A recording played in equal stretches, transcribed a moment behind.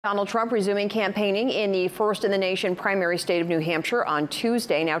Donald Trump resuming campaigning in the first-in-the-nation primary state of New Hampshire on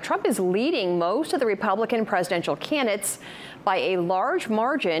Tuesday. Now, Trump is leading most of the Republican presidential candidates by a large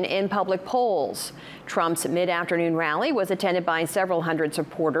margin in public polls. Trump's mid-afternoon rally was attended by several hundred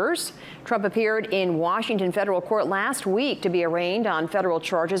supporters. Trump appeared in Washington federal court last week to be arraigned on federal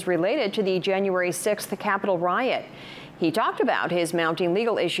charges related to the January 6th Capitol riot. He talked about his mounting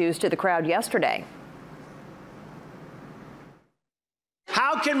legal issues to the crowd yesterday.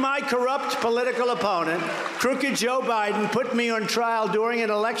 How can my corrupt political opponent, crooked Joe Biden, put me on trial during an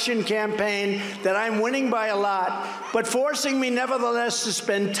election campaign that I'm winning by a lot, but forcing me nevertheless to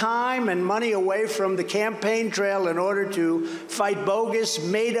spend time and money away from the campaign trail in order to fight bogus,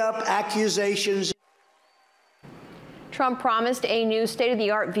 made-up accusations? Trump promised a new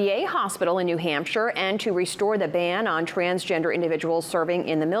state-of-the-art VA hospital in New Hampshire and to restore the ban on transgender individuals serving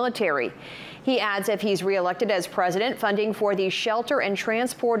in the military. He adds if he's reelected as president, funding for the shelter and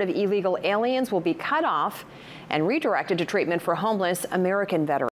transport of illegal aliens will be cut off and redirected to treatment for homeless American veterans.